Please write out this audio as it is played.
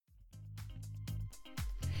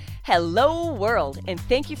Hello, world, and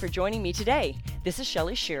thank you for joining me today. This is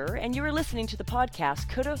Shelly Shearer, and you are listening to the podcast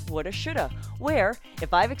Coulda, Woulda, Shoulda, where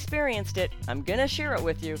if I've experienced it, I'm gonna share it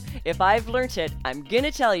with you. If I've learnt it, I'm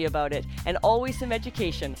gonna tell you about it, and always some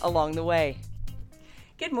education along the way.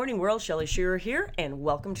 Good morning, world. Shelly Shearer here, and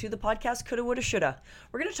welcome to the podcast Coulda, Woulda, Shoulda.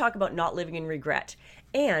 We're going to talk about not living in regret.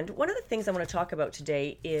 And one of the things I want to talk about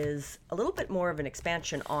today is a little bit more of an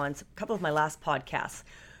expansion on a couple of my last podcasts.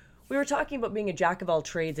 We were talking about being a jack of all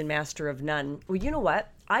trades and master of none. Well, you know what?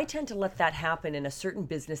 I tend to let that happen in a certain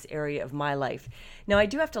business area of my life. Now, I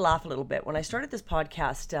do have to laugh a little bit. When I started this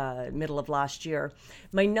podcast middle of last year,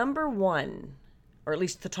 my number one, or at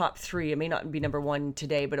least the top three, it may not be number one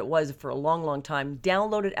today, but it was for a long, long time,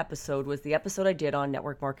 downloaded episode was the episode I did on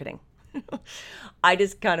network marketing. I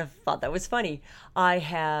just kind of thought that was funny.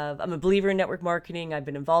 I'm a believer in network marketing. I've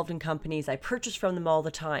been involved in companies. I purchase from them all the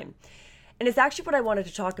time. And it's actually what I wanted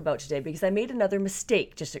to talk about today because I made another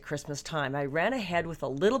mistake just at Christmas time. I ran ahead with a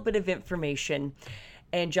little bit of information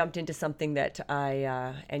and jumped into something that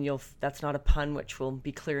that's not a pun, which will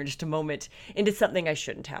be clear in just a moment, into something I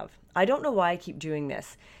shouldn't have. I don't know why I keep doing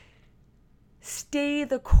this. Stay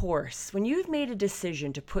the course. When you've made a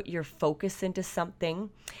decision to put your focus into something,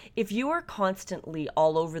 if you are constantly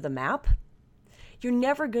all over the map, you're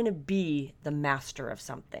never going to be the master of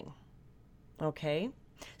something. Okay?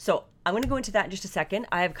 So I'm going to go into that in just a second.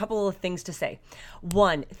 I have a couple of things to say.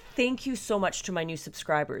 One, thank you so much to my new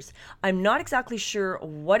subscribers. I'm not exactly sure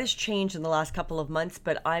what has changed in the last couple of months,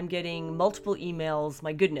 but I'm getting multiple emails,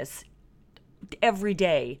 my goodness, every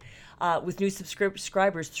day with new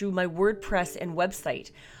subscribers through my WordPress and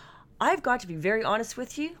website. I've got to be very honest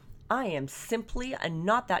with you. I am simply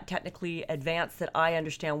not that technically advanced that I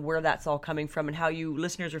understand where that's all coming from and how you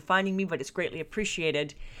listeners are finding me, but it's greatly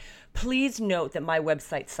appreciated. Please note that my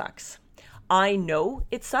website sucks. I know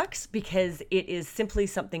it sucks because it is simply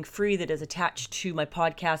something free that is attached to my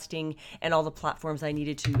podcasting and all the platforms I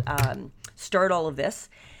needed to start all of this.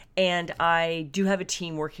 And I do have a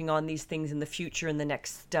team working on these things in the future in the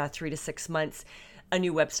next 3 to 6 months. A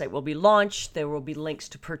new website will be launched. There will be links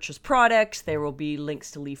to purchase products. There will be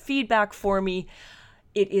links to leave feedback for me.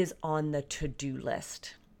 It is on the to-do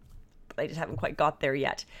list, but I just haven't quite got there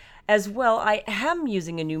yet. As well, I am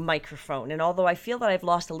using a new microphone, and although I feel that I've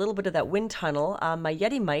lost a little bit of that wind tunnel, my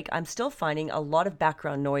Yeti mic, I'm still finding a lot of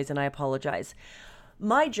background noise, and I apologize.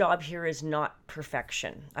 My job here is not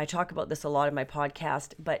perfection. I talk about this a lot in my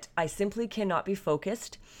podcast, but I simply cannot be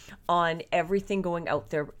focused on everything going out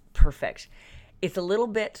there perfect. It's a little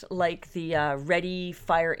bit like the ready,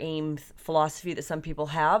 fire, aim philosophy that some people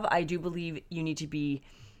have. I do believe you need to be,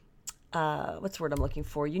 what's the word I'm looking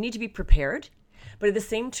for? You need to be prepared. But at the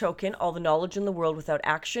same token, all the knowledge in the world without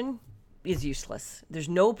action is useless. There's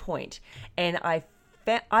no point. And I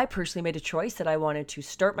personally made a choice that I wanted to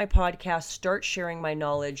start my podcast, start sharing my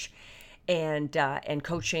knowledge, and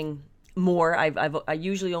coaching more. I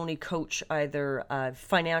usually only coach either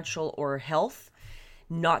financial or health,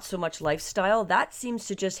 not so much lifestyle. That seems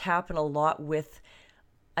to just happen a lot with.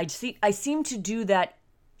 I seem to do that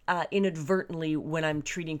inadvertently when I'm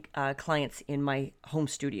treating clients in my home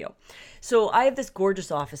studio. So I have this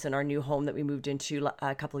gorgeous office in our new home that we moved into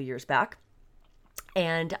a couple of years back.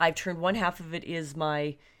 And I've turned one half of it is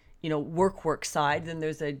my, work side. Then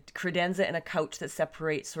there's a credenza and a couch that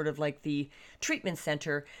separates sort of like the treatment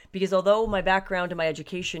center. Because although my background and my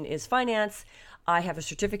education is finance, I have a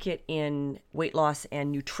certificate in weight loss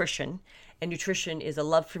and nutrition. And nutrition is a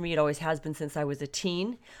love for me. It always has been since I was a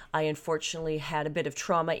teen. I unfortunately had a bit of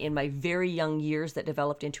trauma in my very young years that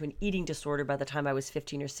developed into an eating disorder by the time I was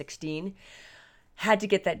 15 or 16. Had to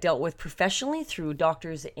get that dealt with professionally through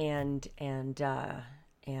doctors and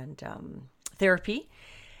therapy.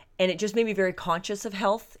 And it just made me very conscious of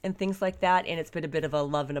health and things like that. And it's been a bit of a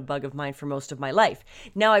love and a bug of mine for most of my life.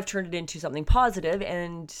 Now I've turned it into something positive,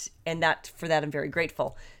 and for that I'm very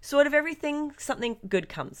grateful. So out of everything, something good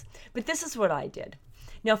comes. But this is what I did.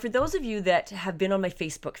 Now, for those of you that have been on my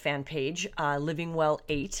Facebook fan page, Living Well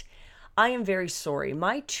 8, I am very sorry.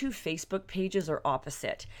 My two Facebook pages are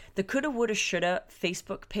opposite. The Coulda, Woulda, Shoulda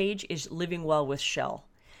Facebook page is Living Well with Shell.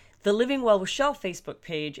 The Living Well with Shell Facebook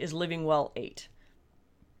page is Living Well 8.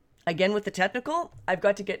 Again, with the technical, I've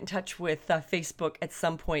got to get in touch with Facebook at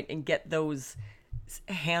some point and get those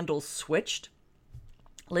handles switched.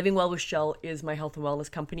 Living Well with Shell is my health and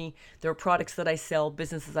wellness company. There are products that I sell,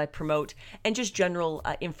 businesses I promote, and just general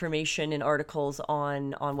information and articles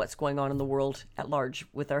on what's going on in the world at large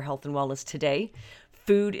with our health and wellness today.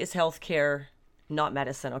 Food is healthcare, not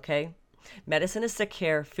medicine, okay? Medicine is sick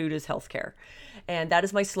care, food is healthcare. And that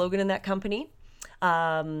is my slogan in that company.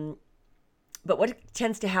 But what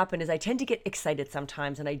tends to happen is I tend to get excited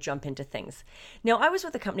sometimes and I jump into things. Now, I was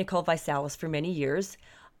with a company called Visalis for many years.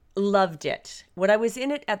 Loved it. When I was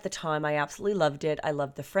in it at the time, I absolutely loved it. I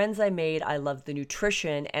loved the friends I made. I loved the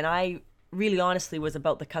nutrition. And I really honestly was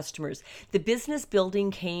about the customers. The business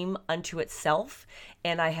building came unto itself.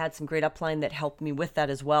 And I had some great upline that helped me with that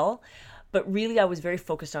as well. But really, I was very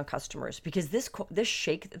focused on customers because this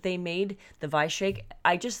shake that they made, the Vi Shake,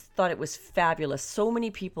 I just thought it was fabulous. So many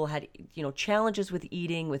people had, challenges with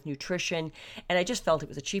eating, with nutrition, and I just felt it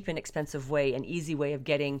was a cheap and expensive way, an easy way of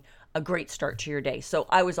getting a great start to your day. So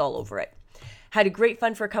I was all over it. Had a great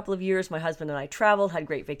fun for a couple of years. My husband and I traveled, had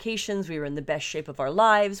great vacations. We were in the best shape of our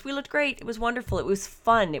lives. We looked great. It was wonderful. It was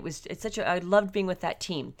fun. I loved being with that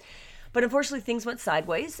team. But unfortunately, things went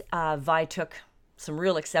sideways. Vi took some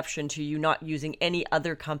real exception to you not using any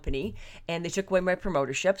other company, and they took away my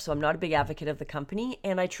promotership. So I'm not a big advocate of the company,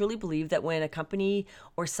 and I truly believe that when a company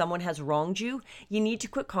or someone has wronged you, you need to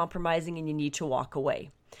quit compromising and you need to walk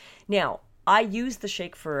away. Now, I used the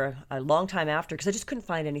shake for a long time after because I just couldn't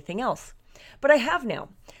find anything else, but I have now.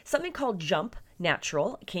 Something called Jump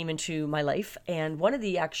Natural came into my life, and one of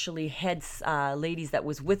the actually heads ladies that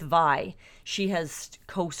was with Vi, she has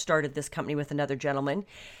co-started this company with another gentleman.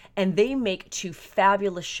 And they make two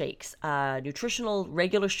fabulous shakes, a nutritional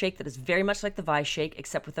regular shake that is very much like the Vi Shake,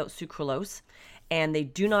 except without sucralose. And they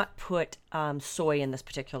do not put soy in this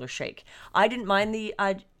particular shake. I didn't mind the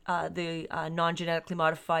non-genetically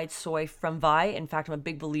modified soy from Vi. In fact, I'm a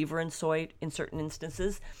big believer in soy in certain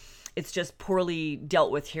instances. It's just poorly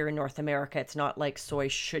dealt with here in North America. It's not like soy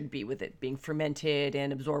should be, with it being fermented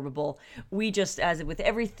and absorbable. We just, as with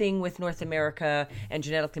everything with North America and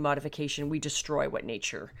genetically modification, we destroy what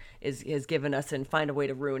nature has given us and find a way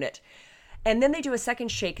to ruin it. And then they do a second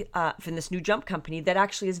shake from this new Jump company that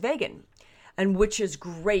actually is vegan, and which is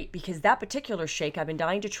great because that particular shake, I've been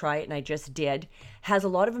dying to try it and I just did, has a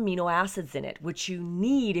lot of amino acids in it, which you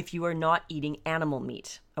need if you are not eating animal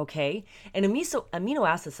meat, okay? And amino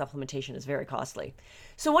acid supplementation is very costly.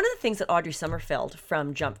 So one of the things that Audrey Sommerfeld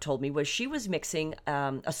from Jump told me was she was mixing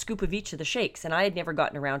a scoop of each of the shakes, and I had never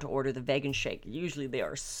gotten around to order the vegan shake. Usually they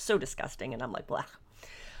are so disgusting, and I'm like, blah.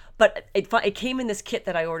 But it came in this kit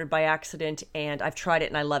that I ordered by accident, and I've tried it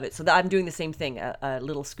and I love it. So I'm doing the same thing, a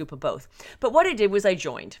little scoop of both. But what I did was I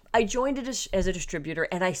joined it as a distributor,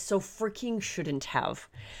 and I so freaking shouldn't have.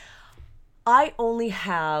 I only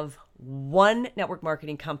have one network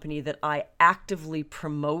marketing company that I actively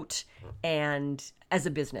promote and as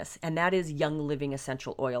a business, and that is Young Living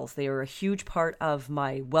Essential Oils. They are a huge part of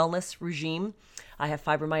my wellness regime. I have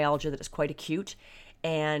fibromyalgia that is quite acute.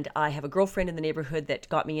 And I have a girlfriend in the neighborhood that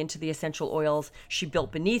got me into the essential oils. She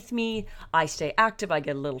built beneath me. I stay active. I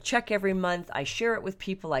get a little check every month. I share it with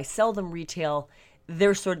people. I sell them retail.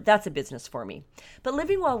 That's a business for me. But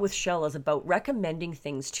Living Well with Shell is about recommending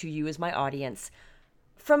things to you as my audience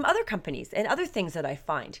from other companies and other things that I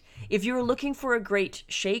find. If you're looking for a great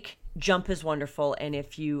shake, Jump is wonderful. And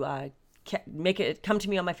if you come to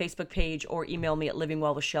me on my Facebook page or email me at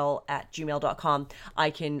livingwellwithshell@gmail.com.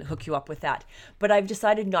 I can hook you up with that. But I've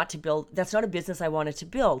decided not to build, that's not a business I wanted to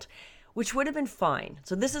build, which would have been fine.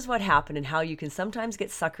 So this is what happened and how you can sometimes get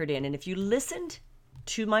suckered in. And if you listened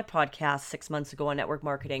to my podcast 6 months ago on network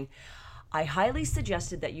marketing, I highly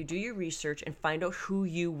suggested that you do your research and find out who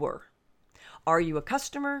you were. Are you a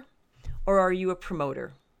customer or are you a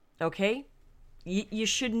promoter? Okay? You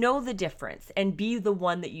should know the difference and be the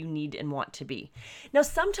one that you need and want to be. Now,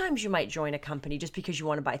 sometimes you might join a company just because you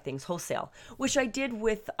want to buy things wholesale, which I did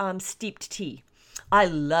with Steeped Tea. I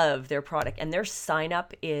love their product, and their sign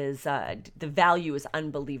up is, the value is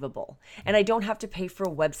unbelievable. And I don't have to pay for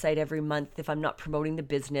a website every month if I'm not promoting the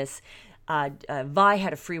business. Vi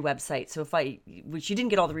had a free website, so which you didn't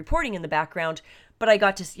get all the reporting in the background, but I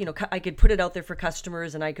got to, I could put it out there for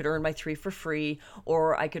customers and I could earn my 3 for free,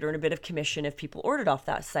 or I could earn a bit of commission if people ordered off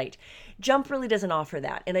that site. Jump really doesn't offer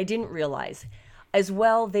that, and I didn't realize. As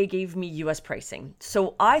well, they gave me US pricing.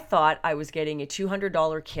 So I thought I was getting a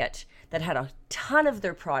 $200 kit that had a ton of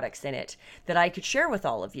their products in it that I could share with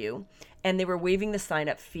all of you. And they were waiving the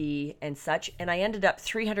sign-up fee and such. And I ended up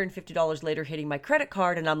 $350 later hitting my credit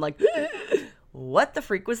card. And I'm like, what the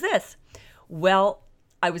freak was this? Well,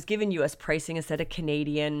 I was given US pricing instead of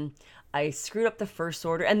Canadian. I screwed up the first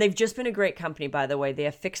order. And they've just been a great company, by the way. They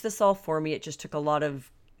have fixed this all for me. It just took a lot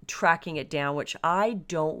of tracking it down, which I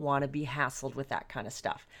don't want to be hassled with that kind of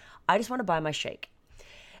stuff. I just want to buy my shake.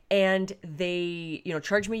 And they,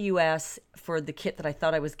 charge me US for the kit that I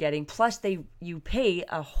thought I was getting. Plus you pay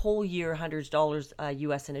a whole year, $100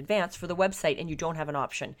 US in advance for the website, and you don't have an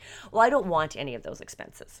option. Well, I don't want any of those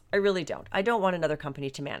expenses. I really don't. I don't want another company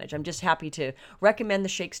to manage. I'm just happy to recommend the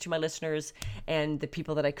shakes to my listeners and the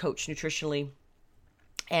people that I coach nutritionally,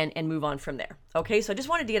 and move on from there. Okay, so I just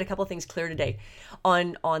wanted to get a couple of things clear today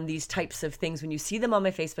on these types of things when you see them on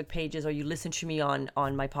my Facebook pages or you listen to me on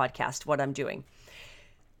my podcast, what I'm doing.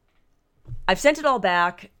 I've sent it all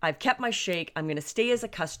back. I've kept my shake. I'm going to stay as a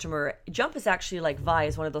customer. Jump is actually like Vi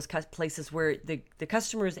is one of those places where the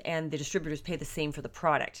customers and the distributors pay the same for the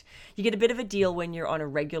product. You get a bit of a deal when you're on a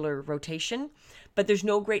regular rotation, but there's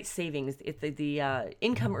no great savings. The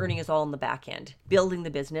income earning is all on the back end, building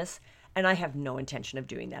the business, and I have no intention of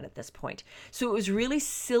doing that at this point. So it was really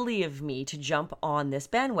silly of me to jump on this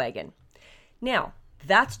bandwagon. Now,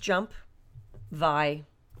 that's Jump, Vi,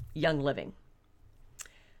 Young Living.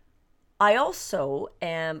 I also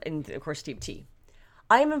am, and of course, Steve T.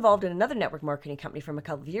 I am involved in another network marketing company from a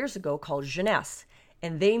couple of years ago called Jeunesse,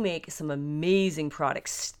 and they make some amazing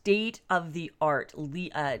products, state-of-the-art,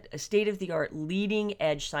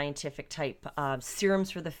 leading-edge scientific type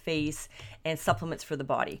serums for the face and supplements for the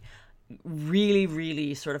body. Really,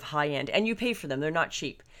 really sort of high-end, and you pay for them. They're not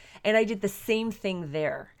cheap. And I did the same thing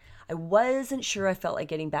there. I wasn't sure I felt like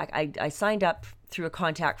getting back. I signed up through a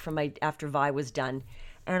contact from after Vi was done.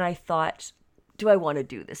 And I thought, do I want to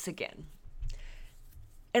do this again?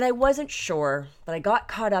 And I wasn't sure, but I got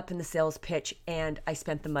caught up in the sales pitch and I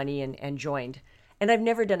spent the money and joined. And I've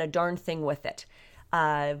never done a darn thing with it.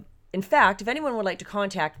 In fact, if anyone would like to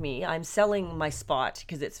contact me, I'm selling my spot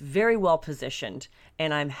because it's very well positioned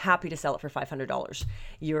and I'm happy to sell it for $500.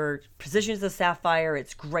 Your position is a sapphire.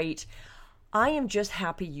 It's great. I am just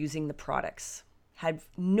happy using the products. Had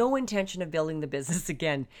no intention of building the business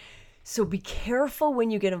again. So be careful when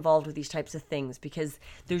you get involved with these types of things because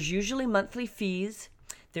there's usually monthly fees.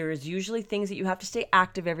 There is usually things that you have to stay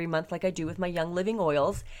active every month like I do with my Young Living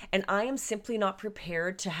oils. And I am simply not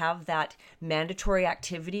prepared to have that mandatory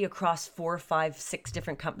activity across 4, 5, 6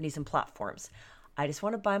 different companies and platforms. I just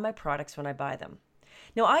want to buy my products when I buy them.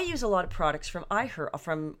 Now, I use a lot of products from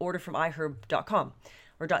iHerb.com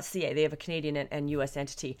or .ca. They have a Canadian and US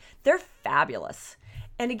entity. They're fabulous.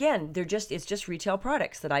 And again, it's just retail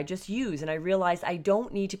products that I just use. And I realize I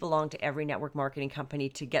don't need to belong to every network marketing company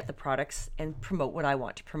to get the products and promote what I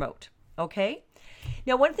want to promote. Okay?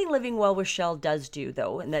 Now, one thing Living Well with Shell does do,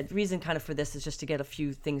 though, and the reason kind of for this is just to get a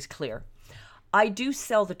few things clear. I do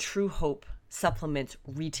sell the True Hope supplements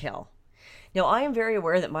retail. Now, I am very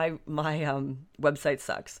aware that my website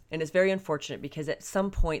sucks, and it's very unfortunate because at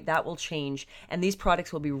some point that will change, and these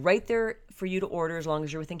products will be right there for you to order as long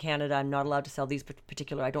as you're within Canada. I'm not allowed to sell these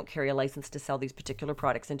I don't carry a license to sell these particular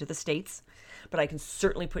products into the States, but I can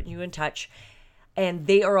certainly put you in touch, and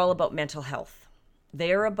they are all about mental health.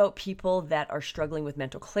 They are about people that are struggling with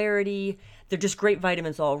mental clarity. They're just great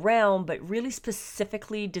vitamins all around, but really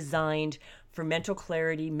specifically designed for mental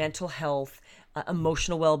clarity, mental health,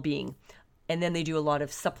 emotional well-being. And then they do a lot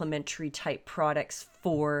of supplementary type products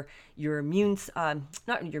for your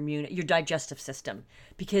your digestive system,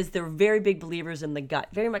 because they're very big believers in the gut,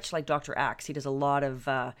 very much like Dr. Axe. He does a lot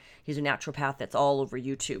of, he's a naturopath that's all over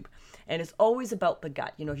YouTube. And it's always about the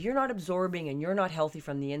gut. If you're not absorbing and you're not healthy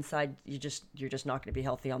from the inside, you're just not going to be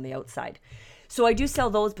healthy on the outside. So I do sell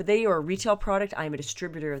those, but they are a retail product. I am a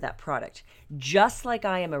distributor of that product. Just like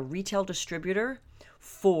I am a retail distributor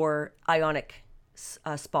for Ionic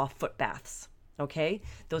Spa foot baths. Okay,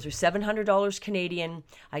 those are $700 Canadian.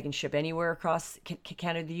 I can ship anywhere across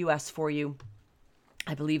Canada, the US for you.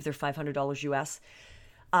 I believe they're $500 US.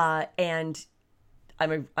 And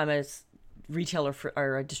I'm a retailer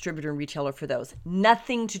or a distributor and retailer for those.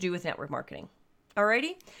 Nothing to do with network marketing.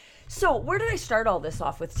 Alrighty. So where did I start all this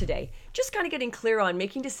off with today? Just kind of getting clear on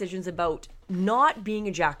making decisions about not being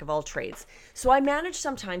a jack of all trades. So I manage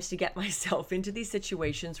sometimes to get myself into these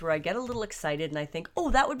situations where I get a little excited and I think, oh,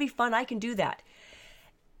 that would be fun. I can do that.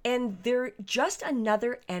 And they're just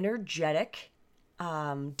another energetic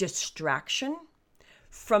distraction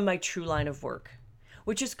from my true line of work,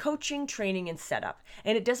 which is coaching, training, and setup.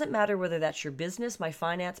 And it doesn't matter whether that's your business, my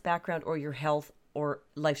finance background, or your health or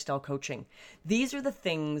lifestyle coaching. These are the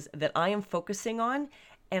things that I am focusing on,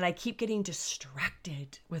 and I keep getting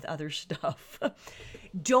distracted with other stuff.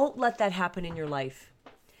 Don't let that happen in your life.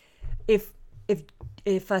 If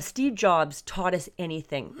Steve Jobs taught us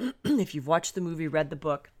anything, if you've watched the movie, read the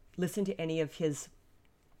book, listened to any of his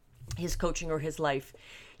coaching or his life,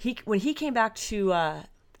 when he came back to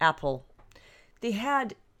Apple, they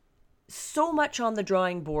had so much on the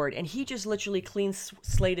drawing board, and he just literally clean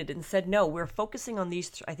slated and said, no, we're focusing on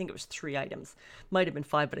these, I think it was 3 items. Might have been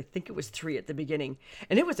 5, but I think it was 3 at the beginning.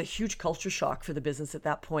 And it was a huge culture shock for the business at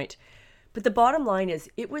that point. But the bottom line is,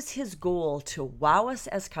 it was his goal to wow us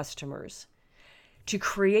as customers, to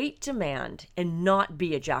create demand and not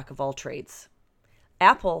be a jack of all trades.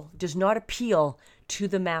 Apple does not appeal to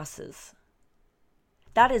the masses.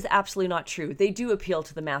 That is absolutely not true. They do appeal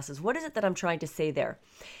to the masses. What is it that I'm trying to say there?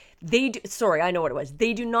 Sorry, I know what it was.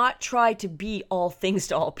 They do not try to be all things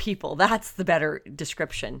to all people. That's the better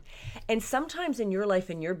description. And sometimes in your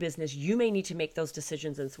life, in your business, you may need to make those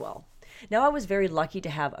decisions as well. Now, I was very lucky to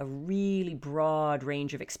have a really broad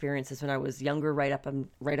range of experiences when I was younger, right up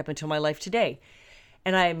until my life today.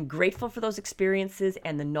 And I'm grateful for those experiences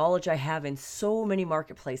and the knowledge I have in so many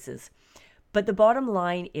marketplaces. But the bottom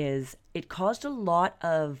line is, it caused a lot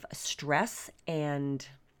of stress and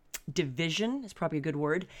division, is probably a good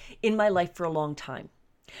word, in my life for a long time,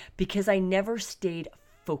 because I never stayed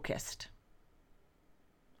focused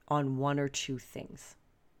on 1 or 2 things.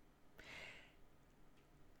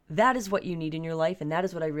 That is what you need in your life, and that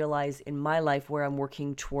is what I realize in my life where I'm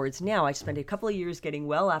working towards now. I spent a couple of years getting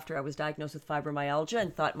well after I was diagnosed with fibromyalgia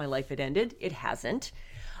and thought my life had ended. It hasn't.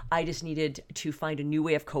 I just needed to find a new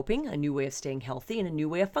way of coping, a new way of staying healthy, and a new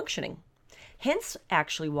way of functioning. Hence,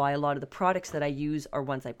 actually, why a lot of the products that I use are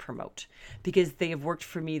ones I promote, because they have worked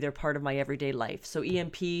for me. They're part of my everyday life. So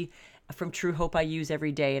EMP from True Hope I use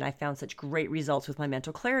every day, and I found such great results with my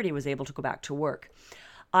mental clarity. I was able to go back to work.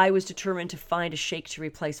 I was determined to find a shake to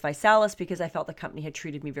replace Visalis because I felt the company had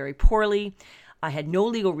treated me very poorly. I had no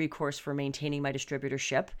legal recourse for maintaining my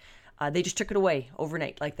distributorship. They just took it away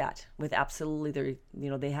overnight like that, with absolutely,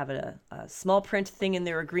 they have a small print thing in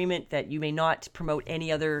their agreement that you may not promote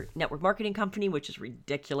any other network marketing company, which is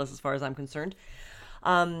ridiculous as far as I'm concerned.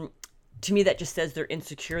 To me, that just says they're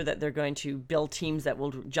insecure that they're going to build teams that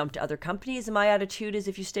will jump to other companies. And my attitude is,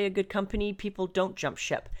 if you stay a good company, people don't jump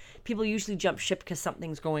ship. People usually jump ship because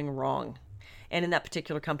something's going wrong. And in that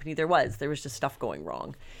particular company, there was just stuff going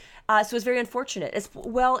wrong. So it's very unfortunate. As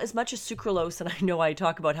much as sucralose, and I know I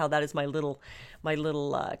talk about how that is my little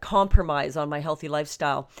compromise on my healthy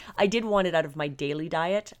lifestyle, I did want it out of my daily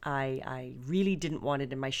diet. I really didn't want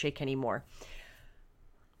it in my shake anymore.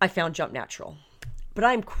 I found Jump Natural. But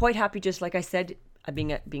I'm quite happy, just like I said,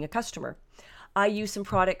 being a customer. I use some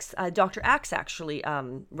products Dr. Axe actually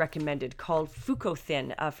recommended called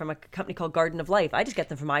Fucothin from a company called Garden of Life. I just get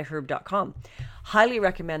them from iHerb.com. Highly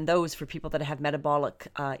recommend those for people that have metabolic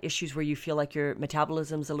issues where you feel like your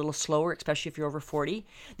metabolism's a little slower, especially if you're over 40.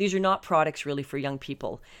 These are not products really for young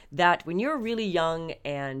people. That when you're really young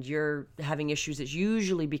and you're having issues, it's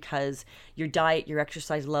usually because your diet, your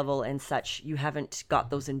exercise level and such, you haven't got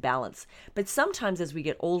those in balance. But sometimes as we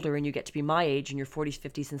get older and you get to be my age in your 40s,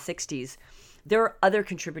 50s, and 60s, there are other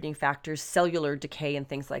contributing factors, cellular decay and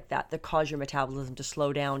things like that cause your metabolism to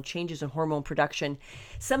slow down, changes in hormone production.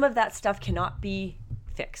 Some of that stuff cannot be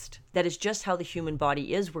fixed. That is just how the human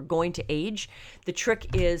body is. We're going to age. The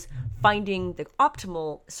trick is finding the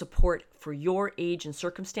optimal support for your age and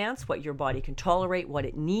circumstance, what your body can tolerate, what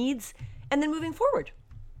it needs, and then moving forward.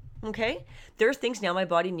 Okay? There are things now my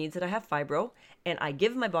body needs that I have fibro, and I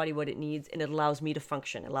give my body what it needs, and it allows me to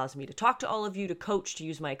function. It allows me to talk to all of you, to coach, to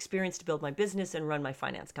use my experience to build my business and run my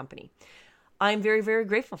finance company. I'm very, very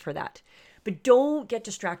grateful for that. But don't get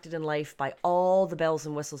distracted in life by all the bells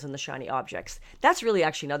and whistles and the shiny objects. That's really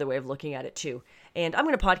actually another way of looking at it too. And I'm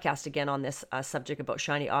going to podcast again on this subject about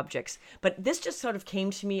shiny objects. But this just sort of came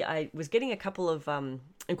to me. I was getting a couple of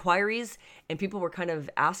inquiries and people were kind of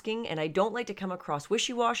asking, and I don't like to come across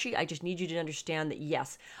wishy-washy. I just need you to understand that,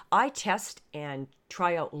 yes, I test and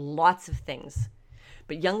try out lots of things.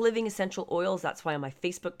 But Young Living Essential Oils, that's why on my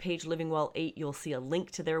Facebook page, Living Well 8, you'll see a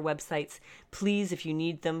link to their websites. Please, if you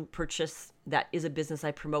need them, purchase. That is a business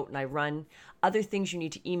I promote and I run. Other things you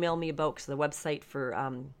need to email me about, because the website for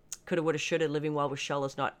Coulda, Woulda, Shoulda, Living Well with Shell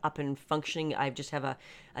is not up and functioning. I just have a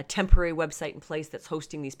temporary website in place that's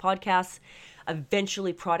hosting these podcasts.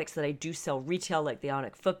 Eventually, products that I do sell retail, like the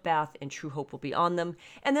Ionic Foot Bath and True Hope, will be on them.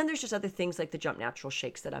 And then there's just other things like the Jump Natural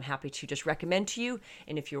shakes that I'm happy to just recommend to you.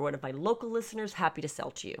 And if you're one of my local listeners, happy to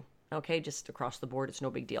sell to you. Okay, just across the board, it's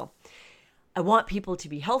no big deal. I want people to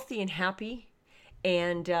be healthy and happy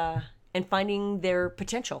and finding their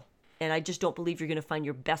potential. And I just don't believe you're going to find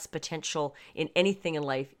your best potential in anything in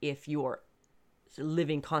life if you're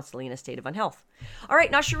living constantly in a state of unhealth. All right,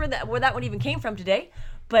 not sure where that one even came from today,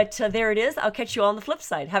 but there it is. I'll catch you all on the flip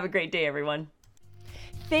side. Have a great day, everyone.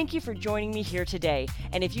 Thank you for joining me here today.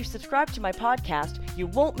 And if you subscribe to my podcast, you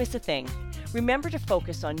won't miss a thing. Remember to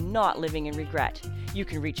focus on not living in regret. You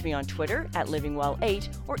can reach me on Twitter at livingwell8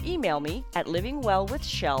 or email me at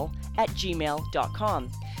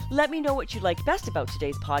livingwellwithshell@gmail.com. Let me know what you liked best about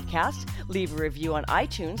today's podcast, leave a review on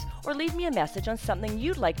iTunes, or leave me a message on something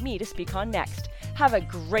you'd like me to speak on next. Have a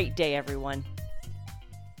great day, everyone.